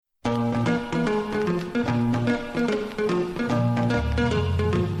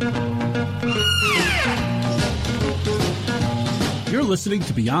listening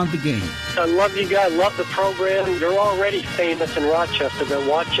to Beyond the Game. I love you guys. Love the program. You're already famous in Rochester, but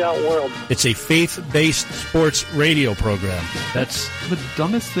watch out, world. It's a faith-based sports radio program. That's the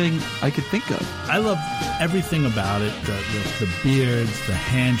dumbest thing I could think of. I love everything about it. The beards, the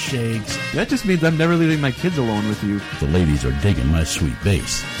handshakes. That just means I'm never leaving my kids alone with you. The ladies are digging my sweet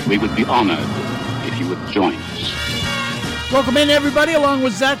bass. We would be honored if you would join us. Welcome in, everybody, along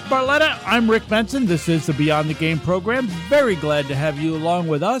with Zach Barletta. I'm Rick Benson. This is the Beyond the Game program. Very glad to have you along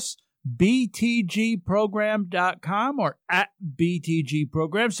with us. BTGprogram.com or at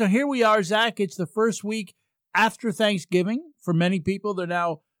BTGprogram. So here we are, Zach. It's the first week after Thanksgiving. For many people, they're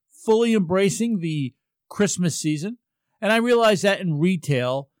now fully embracing the Christmas season. And I realize that in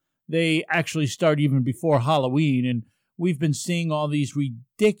retail, they actually start even before Halloween. And we've been seeing all these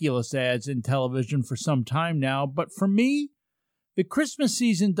ridiculous ads in television for some time now. But for me, the Christmas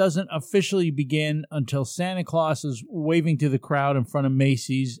season doesn't officially begin until Santa Claus is waving to the crowd in front of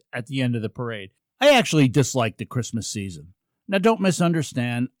Macy's at the end of the parade. I actually dislike the Christmas season. Now, don't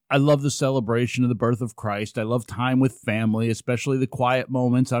misunderstand. I love the celebration of the birth of Christ. I love time with family, especially the quiet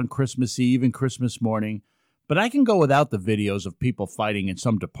moments on Christmas Eve and Christmas morning. But I can go without the videos of people fighting in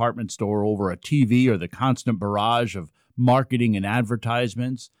some department store over a TV or the constant barrage of marketing and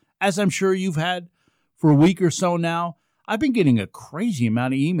advertisements. As I'm sure you've had for a week or so now, I've been getting a crazy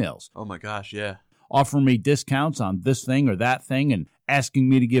amount of emails. Oh my gosh, yeah. Offering me discounts on this thing or that thing and asking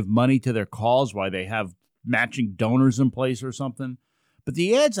me to give money to their calls while they have matching donors in place or something. But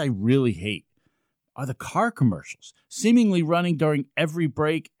the ads I really hate are the car commercials, seemingly running during every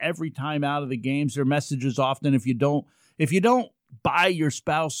break, every time out of the games. Their messages often, if you don't buy your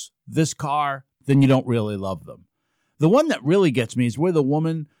spouse this car, then you don't really love them. The one that really gets me is where the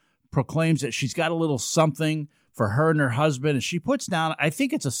woman proclaims that she's got a little something for her and her husband, and she puts down, I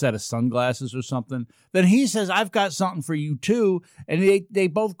think it's a set of sunglasses or something. Then he says, I've got something for you too. And they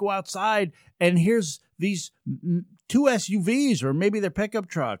both go outside, and here's these two SUVs, or maybe they're pickup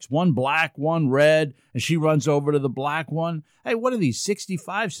trucks, one black, one red, and she runs over to the black one. Hey, what are these,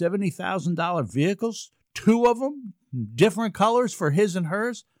 $65,000, $70,000 vehicles? Two of them, different colors for his and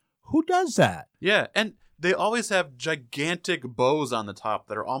hers? Who does that? Yeah, and they always have gigantic bows on the top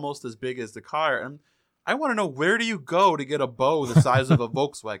that are almost as big as the car. And I want to know, where do you go to get a bow the size of a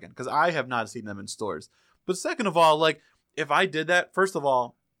Volkswagen? Because I have not seen them in stores. But second of all, like, if I did that, first of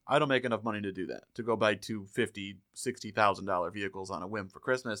all, I don't make enough money to do that, to go buy two $50,000, $60,000 vehicles on a whim for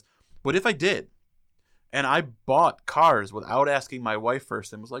Christmas. But if I did, and I bought cars without asking my wife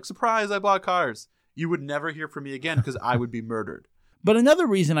first and was like, surprise, I bought cars, you would never hear from me again because I would be murdered. But another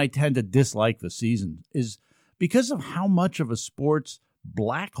reason I tend to dislike the season is because of how much of a sports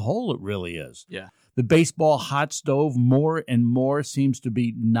black hole it really is. Yeah. The baseball hot stove more and more seems to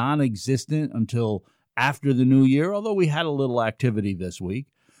be non-existent until after the new year, although we had a little activity this week.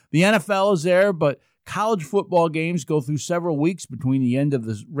 The NFL is there, but college football games go through several weeks between the end of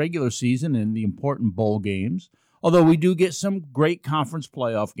the regular season and the important bowl games, although we do get some great conference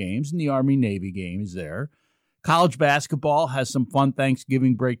playoff games, and the Army-Navy game is there. College basketball has some fun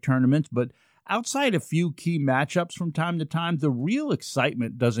Thanksgiving break tournaments, but outside a few key matchups from time to time, the real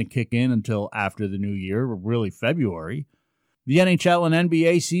excitement doesn't kick in until after the new year, or really February. The NHL and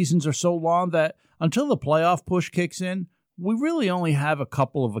NBA seasons are so long that until the playoff push kicks in, we really only have a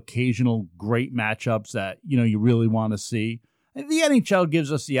couple of occasional great matchups that, you really want to see. And the NHL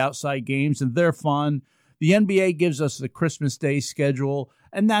gives us the outside games, and they're fun. The NBA gives us the Christmas Day schedule,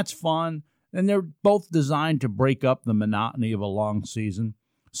 and that's fun. And they're both designed to break up the monotony of a long season.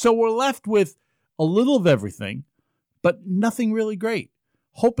 So we're left with a little of everything, but nothing really great,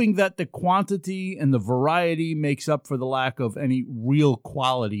 hoping that the quantity and the variety makes up for the lack of any real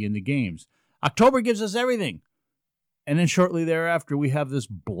quality in the games. October gives us everything. And then shortly thereafter, we have this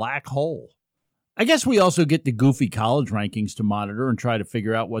black hole. I guess we also get the goofy college rankings to monitor and try to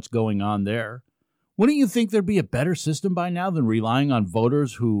figure out what's going on there. Wouldn't you think there'd be a better system by now than relying on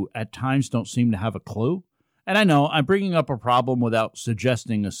voters who at times don't seem to have a clue? And I know I'm bringing up a problem without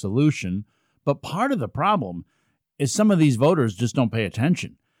suggesting a solution, but part of the problem is some of these voters just don't pay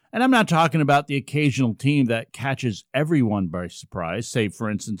attention. And I'm not talking about the occasional team that catches everyone by surprise, say, for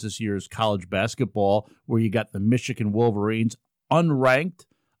instance, this year's college basketball, where you got the Michigan Wolverines unranked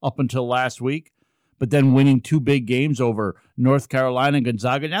up until last week, but then winning two big games over North Carolina and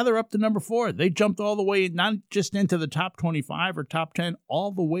Gonzaga. Now they're up to number 4. They jumped all the way, not just into the top 25 or top 10,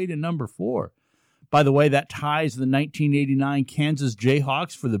 all the way to number 4. By the way, that ties the 1989 Kansas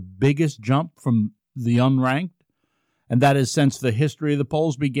Jayhawks for the biggest jump from the unranked. And that is since the history of the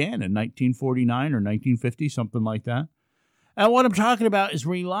polls began in 1949 or 1950, something like that. And what I'm talking about is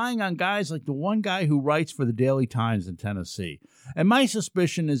relying on guys like the one guy who writes for the Daily Times in Tennessee. And my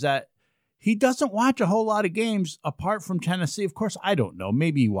suspicion is that he doesn't watch a whole lot of games apart from Tennessee. Of course, I don't know.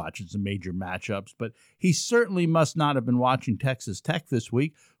 Maybe he watches the major matchups, but he certainly must not have been watching Texas Tech this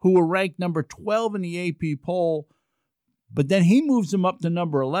week, who were ranked number 12 in the AP poll. But then he moves them up to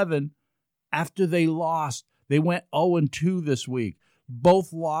number 11 after they lost. They went 0-2 this week.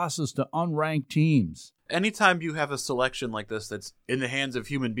 Both losses to unranked teams. Anytime you have a selection like this that's in the hands of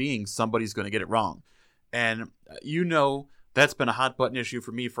human beings, somebody's going to get it wrong. And that's been a hot button issue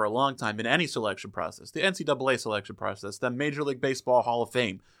for me for a long time in any selection process. The NCAA selection process, the Major League Baseball Hall of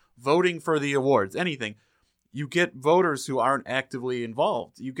Fame, voting for the awards, anything. You get voters who aren't actively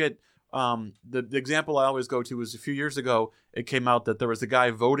involved. You get the example I always go to was a few years ago, it came out that there was a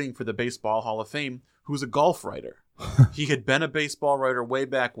guy voting for the Baseball Hall of Fame who's a golf writer. He had been a baseball writer way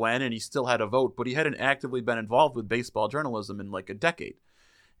back when, and he still had a vote, but he hadn't actively been involved with baseball journalism in like a decade.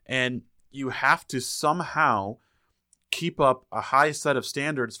 And you have to somehow keep up a high set of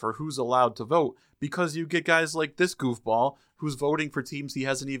standards for who's allowed to vote, because you get guys like this goofball who's voting for teams he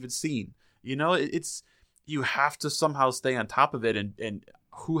hasn't even seen. You have to somehow stay on top of it and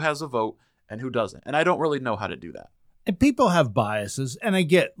who has a vote and who doesn't. And I don't really know how to do that. And people have biases, and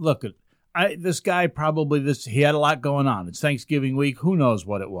this guy he had a lot going on. It's Thanksgiving week. Who knows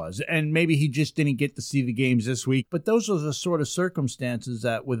what it was? And maybe he just didn't get to see the games this week. But those are the sort of circumstances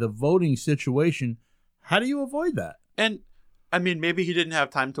that with a voting situation, how do you avoid that? And, I mean, maybe he didn't have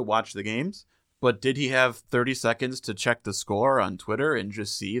time to watch the games, but did he have 30 seconds to check the score on Twitter and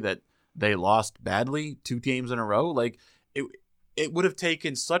just see that they lost badly 2 games in a row? Like, it would have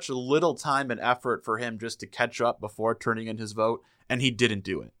taken such little time and effort for him just to catch up before turning in his vote, and he didn't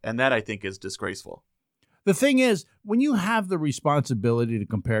do it. And that, I think, is disgraceful. The thing is, when you have the responsibility to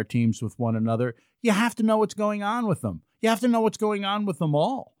compare teams with one another, you have to know what's going on with them. You have to know what's going on with them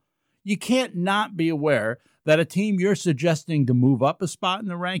all. You can't not be aware that a team you're suggesting to move up a spot in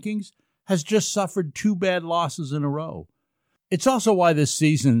the rankings has just suffered 2 bad losses in a row. It's also why this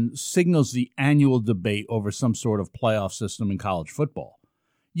season signals the annual debate over some sort of playoff system in college football.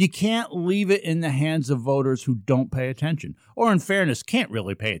 You can't leave it in the hands of voters who don't pay attention, or in fairness, can't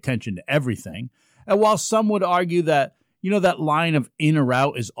really pay attention to everything. And while some would argue that, that line of in or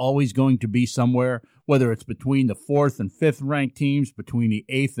out is always going to be somewhere, whether it's between the 4th and 5th ranked teams, between the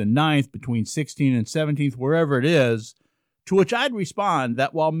 8th and 9th, between 16th and 17th, wherever it is, to which I'd respond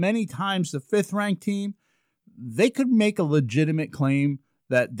that while many times the 5th ranked team, they could make a legitimate claim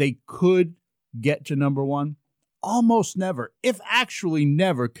that they could get to number 1, almost never, if actually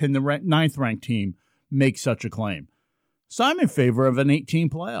never, can the 9th ranked team make such a claim. So I'm in favor of an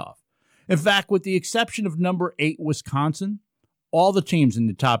 8-team playoff. In fact, with the exception of number 8 Wisconsin, all the teams in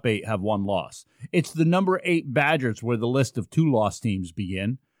the top 8 have 1 loss. It's the number 8 Badgers where the list of 2 lost teams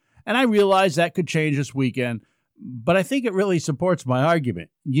begin. And I realize that could change this weekend, but I think it really supports my argument.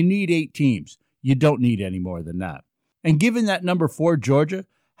 You need 8 teams. You don't need any more than that. And given that number 4 Georgia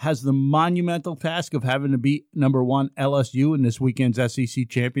has the monumental task of having to beat number 1 LSU in this weekend's SEC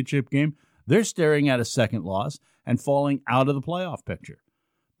championship game, they're staring at a second loss and falling out of the playoff picture.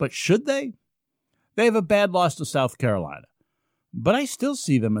 But should they? They have a bad loss to South Carolina. But I still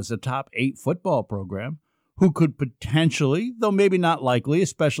see them as a top 8 football program who could potentially, though maybe not likely,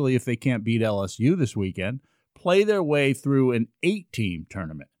 especially if they can't beat LSU this weekend, play their way through an 8-team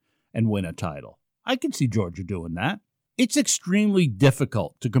tournament and win a title. I can see Georgia doing that. It's extremely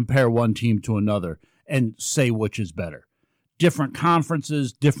difficult to compare one team to another and say which is better. Different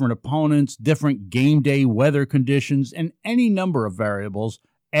conferences, different opponents, different game day weather conditions, and any number of variables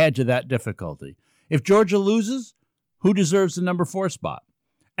add to that difficulty. If Georgia loses, who deserves the number 4 spot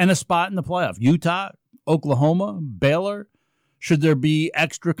and a spot in the playoff? Utah, Oklahoma, Baylor? Should there be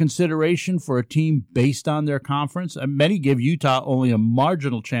extra consideration for a team based on their conference? And many give Utah only a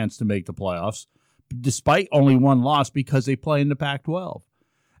marginal chance to make the playoffs, despite only 1 loss because they play in the Pac-12.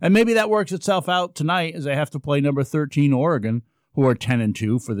 And maybe that works itself out tonight as they have to play number 13 Oregon, who are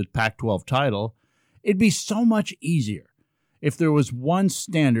 10-2 for the Pac-12 title. It'd be so much easier if there was one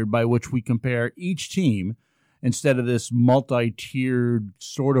standard by which we compare each team instead of this multi-tiered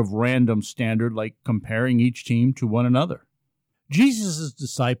sort of random standard like comparing each team to one another. Jesus'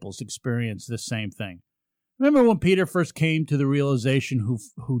 disciples experienced the same thing. Remember when Peter first came to the realization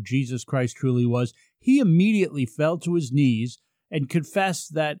who Jesus Christ truly was? He immediately fell to his knees and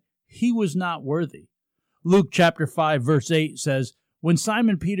confessed that he was not worthy. Luke chapter 5, verse 8 says, "When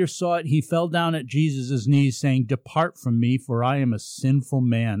Simon Peter saw it, he fell down at Jesus' knees, saying, 'Depart from me, for I am a sinful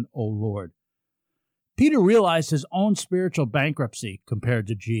man, O Lord.'" Peter realized his own spiritual bankruptcy compared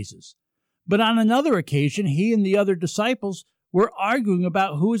to Jesus. But on another occasion, he and the other disciples were arguing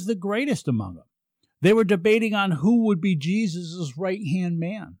about who is the greatest among them. They were debating on who would be Jesus' right-hand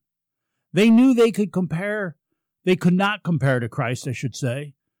man. They knew they could not compare to Christ, I should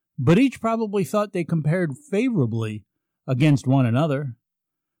say, but each probably thought they compared favorably against one another.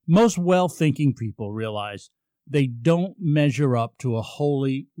 Most well-thinking people realize they don't measure up to a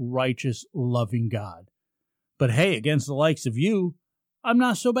holy, righteous, loving God. But hey, against the likes of you, I'm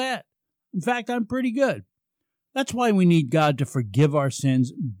not so bad. In fact, I'm pretty good. That's why we need God to forgive our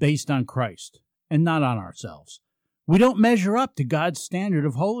sins based on Christ and not on ourselves. We don't measure up to God's standard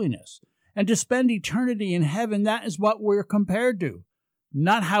of holiness. And to spend eternity in heaven, that is what we're compared to.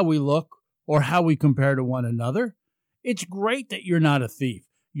 Not how we look or how we compare to one another. It's great that you're not a thief,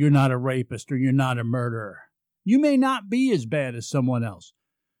 you're not a rapist, or you're not a murderer. You may not be as bad as someone else,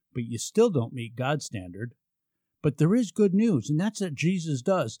 but you still don't meet God's standard. But there is good news, and that's what Jesus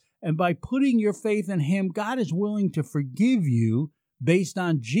does. And by putting your faith in Him, God is willing to forgive you based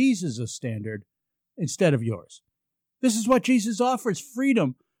on Jesus' standard instead of yours. This is what Jesus offers,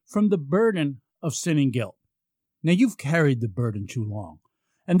 freedom from the burden of sin and guilt. Now, you've carried the burden too long,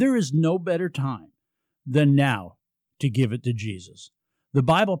 and there is no better time than now to give it to Jesus. The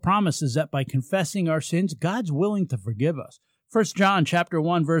Bible promises that by confessing our sins, God's willing to forgive us. 1 John chapter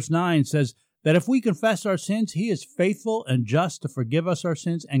 1, verse 9 says that if we confess our sins, He is faithful and just to forgive us our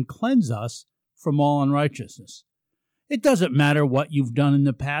sins and cleanse us from all unrighteousness. It doesn't matter what you've done in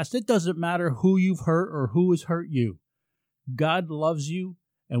the past. It doesn't matter who you've hurt or who has hurt you. God loves you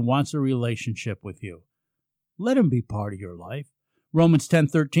and wants a relationship with you. Let Him be part of your life. Romans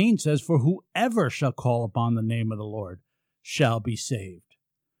 10:13 says, "For whoever shall call upon the name of the Lord shall be saved."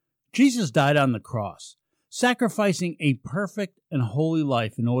 Jesus died on the cross, sacrificing a perfect and holy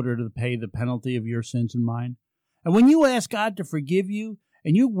life in order to pay the penalty of your sins and mine. And when you ask God to forgive you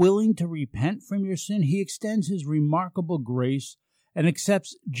and you're willing to repent from your sin, He extends His remarkable grace and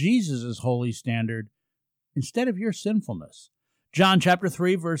accepts Jesus' holy standard instead of your sinfulness. John chapter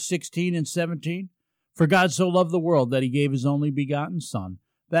 3, verse 16 and 17, "For God so loved the world that He gave His only begotten Son,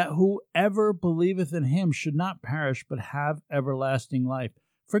 that whoever believeth in Him should not perish but have everlasting life.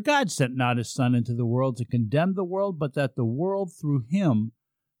 For God sent not His Son into the world to condemn the world, but that the world through Him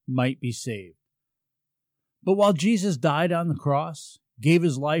might be saved." But while Jesus died on the cross, gave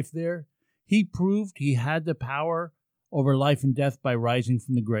His life there, He proved He had the power over life and death by rising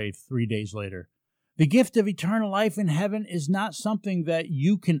from the grave 3 days later. The gift of eternal life in heaven is not something that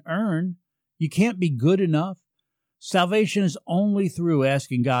you can earn. You can't be good enough. Salvation is only through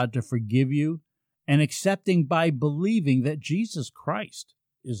asking God to forgive you and accepting by believing that Jesus Christ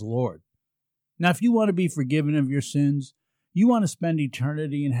is Lord. Now, if you want to be forgiven of your sins, you want to spend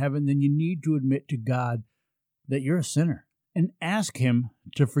eternity in heaven, then you need to admit to God that you're a sinner and ask Him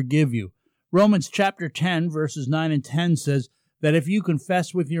to forgive you. Romans chapter 10, verses 9 and 10 says that if you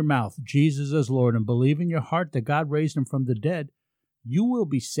confess with your mouth Jesus as Lord and believe in your heart that God raised Him from the dead, you will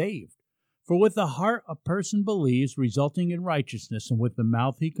be saved. For with the heart a person believes, resulting in righteousness, and with the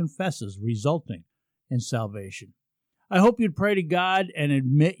mouth he confesses, resulting in salvation. I hope you'd pray to God and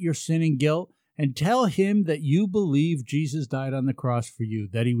admit your sin and guilt and tell Him that you believe Jesus died on the cross for you,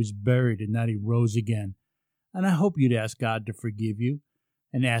 that He was buried, and that He rose again. And I hope you'd ask God to forgive you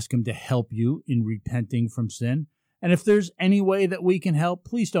and ask Him to help you in repenting from sin. And if there's any way that we can help,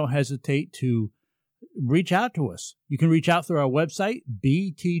 please don't hesitate to reach out to us. You can reach out through our website,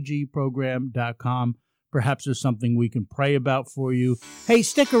 btgprogram.com. Perhaps there's something we can pray about for you. Hey,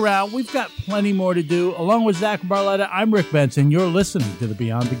 stick around. We've got plenty more to do. Along with Zach Barletta, I'm Rick Benson. You're listening to the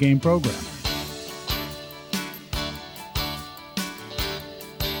Beyond the Game program.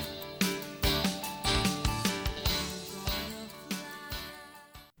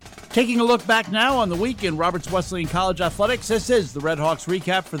 Taking a look back now on the week in Roberts Wesleyan College athletics, this is the Red Hawks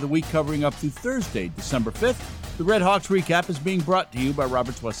recap for the week covering up through Thursday, December 5th. The Red Hawks recap is being brought to you by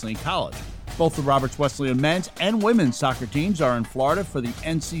Roberts Wesleyan College. Both the Roberts Wesleyan men's and women's soccer teams are in Florida for the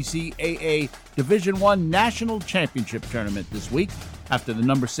NCCAA Division I National Championship Tournament this week after the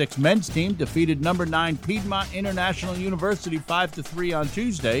number 6 men's team defeated number 9 Piedmont International University 5-3 on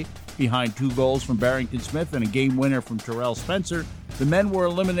Tuesday. Behind 2 goals from Barrington Smith and a game winner from Terrell Spencer, the men were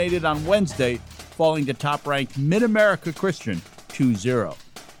eliminated on Wednesday, falling to top-ranked Mid-America Christian 2-0.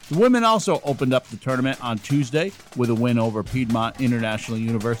 The women also opened up the tournament on Tuesday with a win over Piedmont International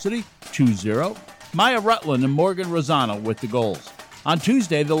University 2-0. Maya Rutland and Morgan Rosano with the goals. On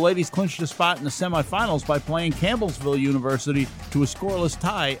Tuesday, the ladies clinched a spot in the semifinals by playing Campbellsville University to a scoreless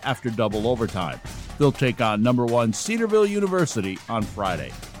tie after double overtime. They'll take on number 1 Cedarville University on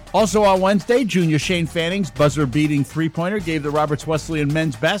Friday. Also on Wednesday, junior Shane Fanning's buzzer-beating three-pointer gave the Roberts Wesleyan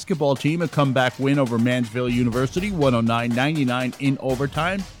men's basketball team a comeback win over Mansfield University, 109-99 in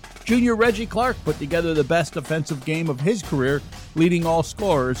overtime. Junior Reggie Clark put together the best offensive game of his career, leading all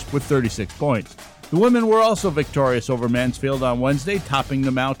scorers with 36 points. The women were also victorious over Mansfield on Wednesday, topping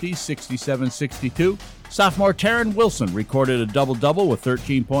the Mounties 67-62. Sophomore Taryn Wilson recorded a double-double with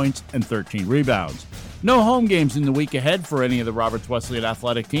 13 points and 13 rebounds. No home games in the week ahead for any of the Roberts Wesleyan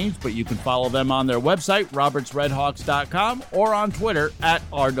athletic teams, but you can follow them on their website, robertsredhawks.com, or on Twitter at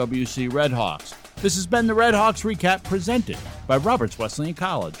RWCRedHawks. This has been the Red Hawks Recap presented by Roberts Wesleyan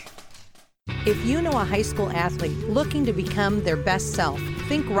College. If you know a high school athlete looking to become their best self,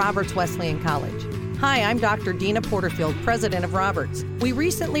 think Roberts Wesleyan College. Hi, I'm Dr. Dina Porterfield, president of Roberts. We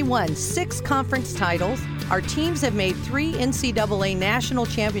recently won 6 conference titles. Our teams have made 3 NCAA national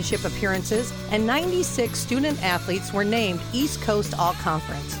championship appearances, and 96 student athletes were named East Coast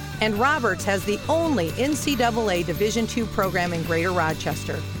All-Conference. And Roberts has the only NCAA Division II program in Greater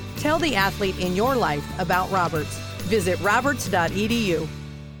Rochester. Tell the athlete in your life about Roberts. Visit roberts.edu.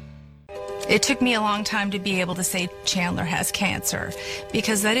 It took me a long time to be able to say Chandler has cancer,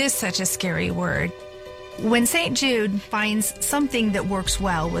 because that is such a scary word. When St. Jude finds something that works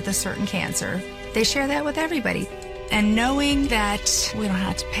well with a certain cancer, they share that with everybody. And knowing that we don't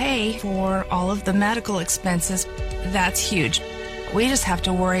have to pay for all of the medical expenses, that's huge. We just have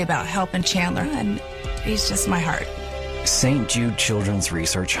to worry about helping Chandler, and he's just my heart. St. Jude Children's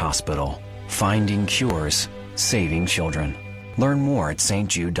Research Hospital. Finding cures, saving children. Learn more at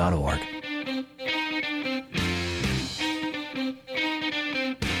stjude.org.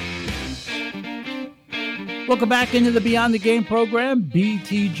 Welcome back into the Beyond the Game program,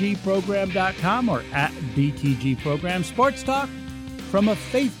 btgprogram.com or at btgprogram. Sports talk from a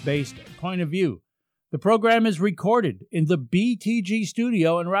faith-based point of view. The program is recorded in the BTG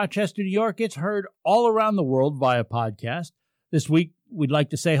studio in Rochester, New York. It's heard all around the world via podcast. This week, we'd like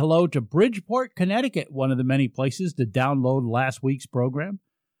to say hello to Bridgeport, Connecticut, one of the many places to download last week's program.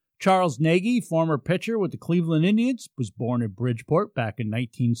 Charles Nagy, former pitcher with the Cleveland Indians, was born in Bridgeport back in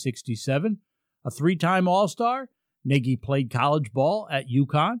 1967. A 3-time All-Star, Nagy played college ball at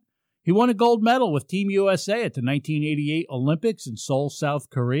UConn. He won a gold medal with Team USA at the 1988 Olympics in Seoul, South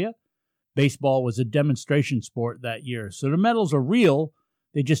Korea. Baseball was a demonstration sport that year, so the medals are real.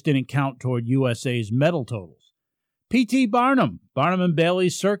 They just didn't count toward USA's medal totals. P.T. Barnum, Barnum and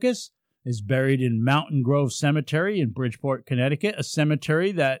Bailey's Circus, is buried in Mountain Grove Cemetery in Bridgeport, Connecticut, a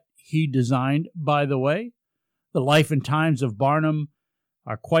cemetery that he designed, by the way. The life and times of Barnum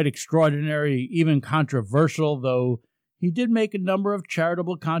are quite extraordinary, even controversial, though he did make a number of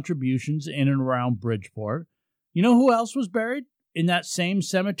charitable contributions in and around Bridgeport. You know who else was buried in that same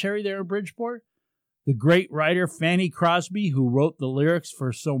cemetery there in Bridgeport? The great writer Fanny Crosby, who wrote the lyrics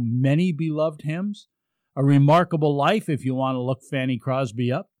for so many beloved hymns. A remarkable life if you want to look Fanny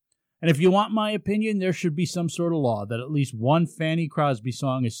Crosby up. And if you want my opinion, there should be some sort of law that at least one Fanny Crosby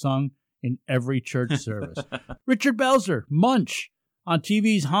song is sung in every church service. Richard Belzer, Munch, on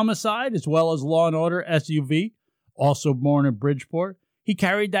TV's Homicide, as well as Law & Order SUV, also born in Bridgeport. He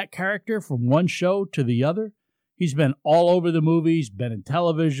carried that character from one show to the other. He's been all over the movies, been in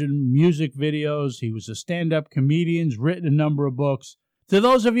television, music videos. He was a stand-up comedian, written a number of books. To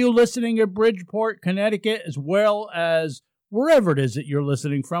those of you listening in Bridgeport, Connecticut, as well as wherever it is that you're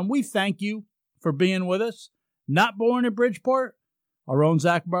listening from, we thank you for being with us. Not born in Bridgeport, our own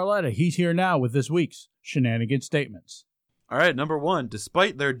Zach Barletta. He's here now with this week's Shenanigan Statements. All right, number 1.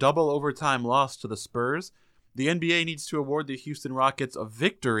 Despite their double overtime loss to the Spurs, the NBA needs to award the Houston Rockets a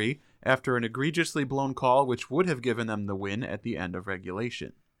victory after an egregiously blown call which would have given them the win at the end of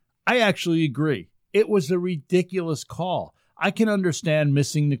regulation. I actually agree. It was a ridiculous call. I can understand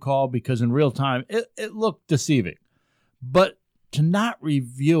missing the call because in real time it looked deceiving. But to not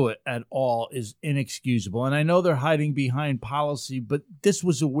review it at all is inexcusable. And I know they're hiding behind policy, but this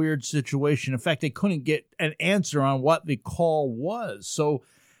was a weird situation. In fact, they couldn't get an answer on what the call was. So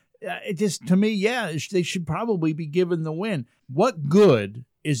it just, to me, they should probably be given the win. What good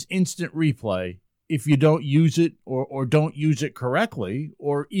is instant replay if you don't use it or don't use it correctly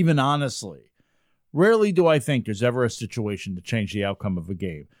or even honestly? Rarely do I think there's ever a situation to change the outcome of a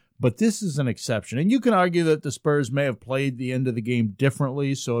game. But this is an exception. And you can argue that the Spurs may have played the end of the game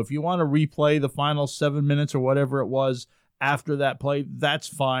differently. So if you want to replay the final 7 minutes or whatever it was after that play, that's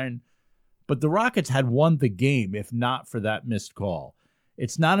fine. But the Rockets had won the game if not for that missed call.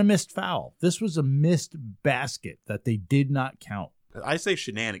 It's not a missed foul. This was a missed basket that they did not count. I say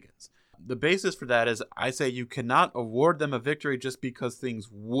shenanigans. The basis for that is I say you cannot award them a victory just because things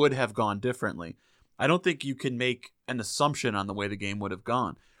would have gone differently. I don't think you can make an assumption on the way the game would have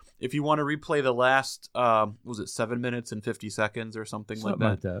gone. If you want to replay the last, was it 7 minutes and 50 seconds or something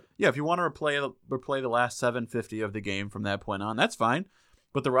like that? Yeah, if you want to replay the last 7:50 of the game from that point on, that's fine.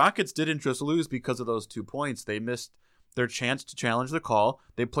 But the Rockets didn't just lose because of those 2 points. They missed their chance to challenge the call.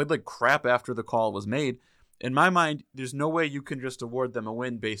 They played like crap after the call was made. In my mind, there's no way you can just award them a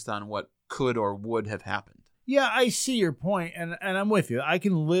win based on what could or would have happened. Yeah, I see your point, and I'm with you. I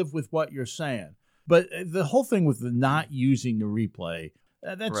can live with what you're saying. But the whole thing with the not using the replay,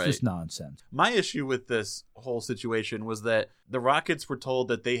 that's Right. just nonsense. My issue with this whole situation was that the Rockets were told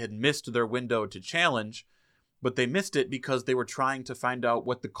that they had missed their window to challenge, but they missed it because they were trying to find out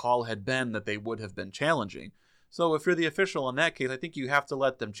what the call had been that they would have been challenging. So if you're the official in that case, I think you have to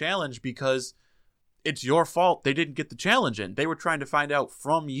let them challenge because it's your fault they didn't get the challenge in. They were trying to find out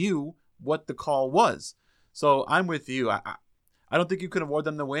from you what the call was. So I'm with you. I don't think you can award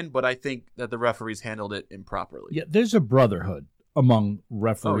them the win, but I think that the referees handled it improperly. Yeah, there's a brotherhood among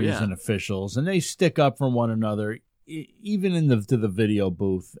referees and officials, and they stick up for one another, even to the video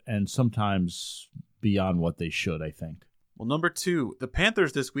booth, and sometimes beyond what they should, I think. Well, number 2, the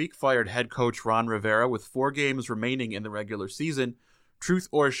Panthers this week fired head coach Ron Rivera with 4 games remaining in the regular season. Truth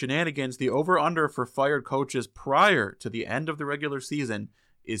or shenanigans, the over-under for fired coaches prior to the end of the regular season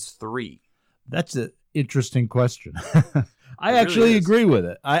is 3. That's an interesting question. I It actually really is. agree with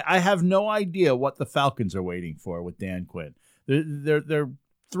it. I have no idea what the Falcons are waiting for with Dan Quinn. They're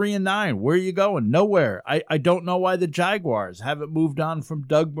 3-9. Where are you going? Nowhere. I don't know why the Jaguars haven't moved on from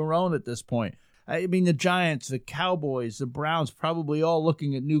Doug Marrone at this point. I mean, the Giants, the Cowboys, the Browns, probably all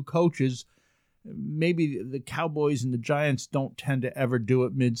looking at new coaches. Maybe the Cowboys and the Giants don't tend to ever do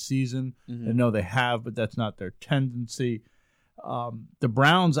it mid-season. Mm-hmm. I know they have, but that's not their tendency. The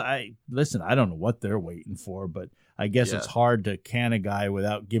Browns, I don't know what they're waiting for, but I guess it's hard to can a guy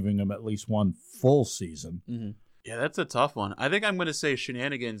without giving him at least one full season. Mm-hmm. Yeah, that's a tough one. I think I'm going to say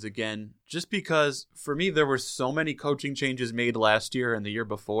shenanigans again, just because for me there were so many coaching changes made last year and the year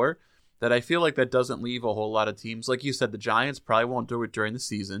before that I feel like that doesn't leave a whole lot of teams. Like you said, the Giants probably won't do it during the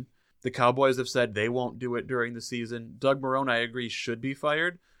season. The Cowboys have said they won't do it during the season. Doug Marrone, I agree, should be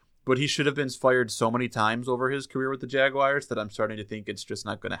fired, but he should have been fired so many times over his career with the Jaguars that I'm starting to think it's just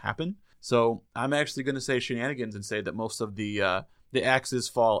not going to happen. So I'm actually going to say shenanigans and say that most of the axes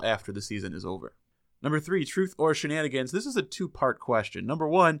fall after the season is over. Number 3, truth or shenanigans. This is a 2-part question. Number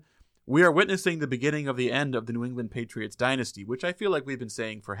 1, we are witnessing the beginning of the end of the New England Patriots dynasty, which I feel like we've been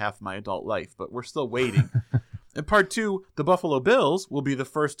saying for half my adult life, but we're still waiting. And part 2, the Buffalo Bills will be the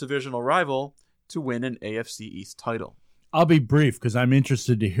first divisional rival to win an AFC East title. I'll be brief because I'm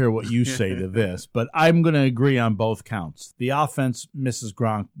interested to hear what you say to this, but I'm going to agree on both counts. The offense misses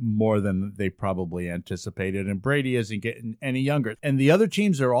Gronk more than they probably anticipated, and Brady isn't getting any younger. And the other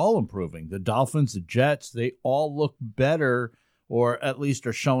teams are all improving. The Dolphins, the Jets, they all look better, or at least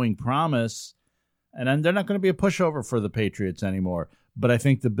are showing promise. And they're not going to be a pushover for the Patriots anymore. But I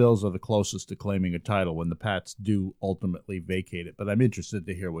think the Bills are the closest to claiming a title when the Pats do ultimately vacate it. But I'm interested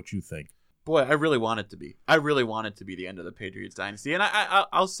to hear what you think. Boy, I really want it to be. I really want it to be the end of the Patriots dynasty. And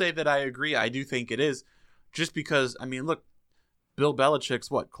I'll say that I agree. I do think it is. Just because, I mean, look, Bill Belichick's,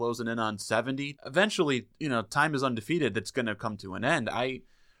 closing in on 70? Eventually, time is undefeated. That's going to come to an end. I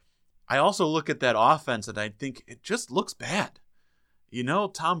also look at that offense and I think it just looks bad.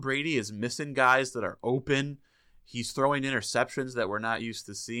 Tom Brady is missing guys that are open. He's throwing interceptions that we're not used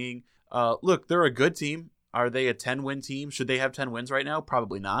to seeing. Look, they're a good team. Are they a 10-win team? Should they have 10 wins right now?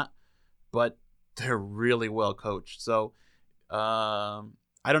 Probably not. But they're really well coached. So I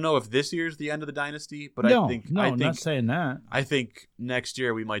don't know if this year's the end of the dynasty, but I think I'm not saying that. I think next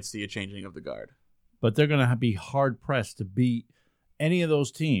year we might see a changing of the guard. But they're going to be hard-pressed to beat any of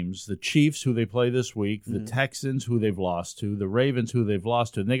those teams, the Chiefs, who they play this week, the Texans, who they've lost to, the Ravens, who they've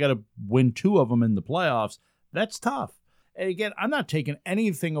lost to, and they got to win 2 of them in the playoffs. That's tough. And again, I'm not taking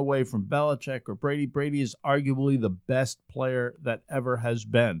anything away from Belichick or Brady. Brady is arguably the best player that ever has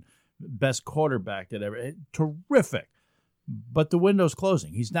been, best quarterback that ever. Terrific. But the window's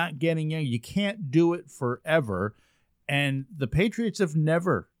closing. He's not getting young. You can't do it forever. And the Patriots have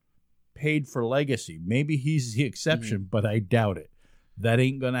never paid for legacy. Maybe he's the exception, but I doubt it. That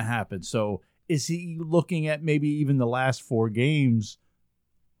ain't going to happen. So is he looking at maybe even the last 4 games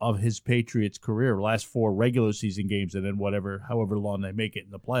of his Patriots career, last 4 regular season games, and then however long they make it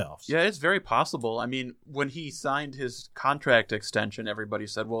in the playoffs? Yeah, it's very possible. I mean, when he signed his contract extension, everybody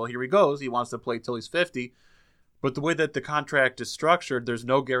said, well, here he goes. He wants to play till he's 50. But the way that the contract is structured, there's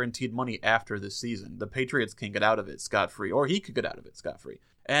no guaranteed money after this season. The Patriots can get out of it scot-free, or he could get out of it scot-free.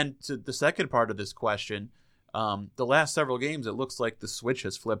 And to the second part of this question, the last several games, it looks like the switch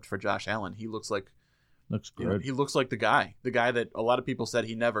has flipped for Josh Allen. He looks like Looks You know, good. he looks like the guy that a lot of people said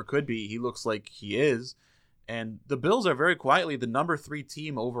he never could be. He looks like he is. And the Bills are very quietly the number 3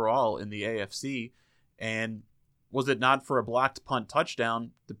 team overall in the AFC. And was it not for a blocked punt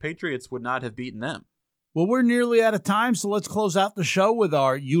touchdown, the Patriots would not have beaten them. Well, we're nearly out of time, so let's close out the show with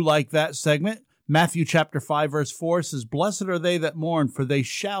our You Like That segment. Matthew chapter 5, verse 4 says, "Blessed are they that mourn, for they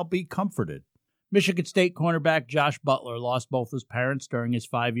shall be comforted." Michigan State cornerback Josh Butler lost both his parents during his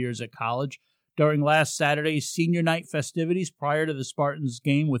 5 years at college. During last Saturday's senior night festivities prior to the Spartans'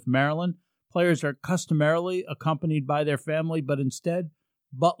 game with Maryland, players are customarily accompanied by their family, but instead,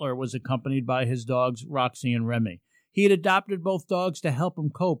 Butler was accompanied by his dogs, Roxy and Remy. He had adopted both dogs to help him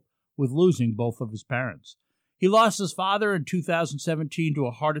cope with losing both of his parents. He lost his father in 2017 to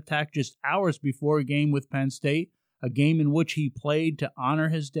a heart attack just hours before a game with Penn State, a game in which he played to honor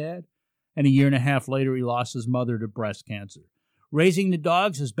his dad. And a year and a half later, he lost his mother to breast cancer. Raising the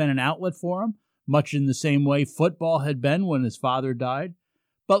dogs has been an outlet for him, much in the same way football had been when his father died.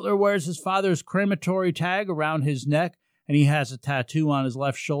 Butler wears his father's crematory tag around his neck, and he has a tattoo on his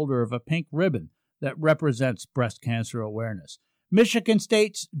left shoulder of a pink ribbon that represents breast cancer awareness. Michigan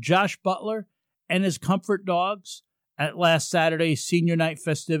State's Josh Butler and his comfort dogs at last Saturday's senior night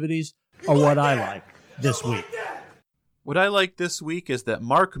festivities are what I like this week. What I like this week is that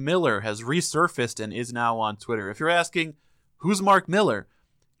Mark Miller has resurfaced and is now on Twitter. If you're asking, who's Mark Miller?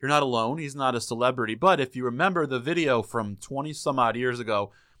 You're not alone. He's not a celebrity. But if you remember the video from 20-some-odd years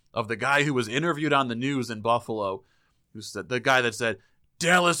ago of the guy who was interviewed on the news in Buffalo, who said, the guy that said,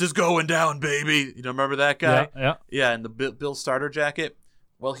 "Dallas is going down, baby." You don't remember that guy? Yeah. Yeah, in the Bill starter jacket.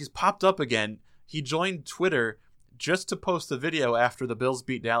 Well, he's popped up again. He joined Twitter just to post a video after the Bills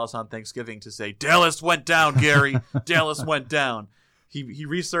beat Dallas on Thanksgiving to say, "Dallas went down, Gary. Dallas went down." He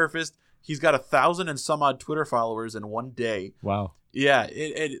resurfaced. He's got 1,000 and some odd Twitter followers in one day. Wow. Yeah,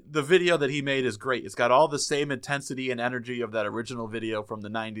 the video that he made is great. It's got all the same intensity and energy of that original video from the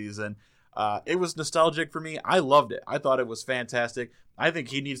 90s, and it was nostalgic for me. I loved it. I thought it was fantastic. I think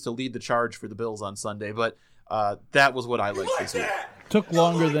he needs to lead the charge for the Bills on Sunday, but that was what I liked this week. Took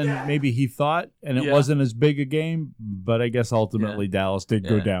longer than maybe he thought, and it wasn't as big a game, but I guess ultimately Dallas did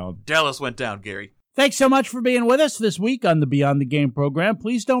go down. Dallas went down, Gary. Thanks so much for being with us this week on the Beyond the Game program.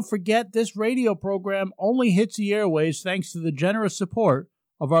 Please don't forget this radio program only hits the airwaves thanks to the generous support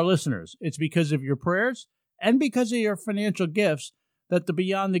of our listeners. It's because of your prayers and because of your financial gifts that the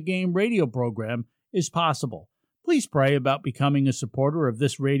Beyond the Game radio program is possible. Please pray about becoming a supporter of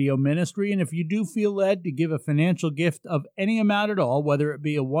this radio ministry, and if you do feel led to give a financial gift of any amount at all, whether it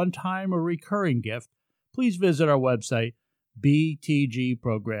be a one-time or recurring gift, please visit our website,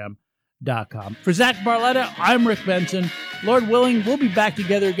 btgprogram.com. For Zach Barletta, I'm Rick Benson. Lord willing, we'll be back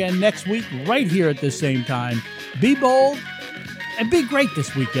together again next week right here at the same time. Be bold and be great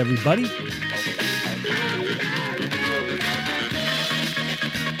this week, everybody.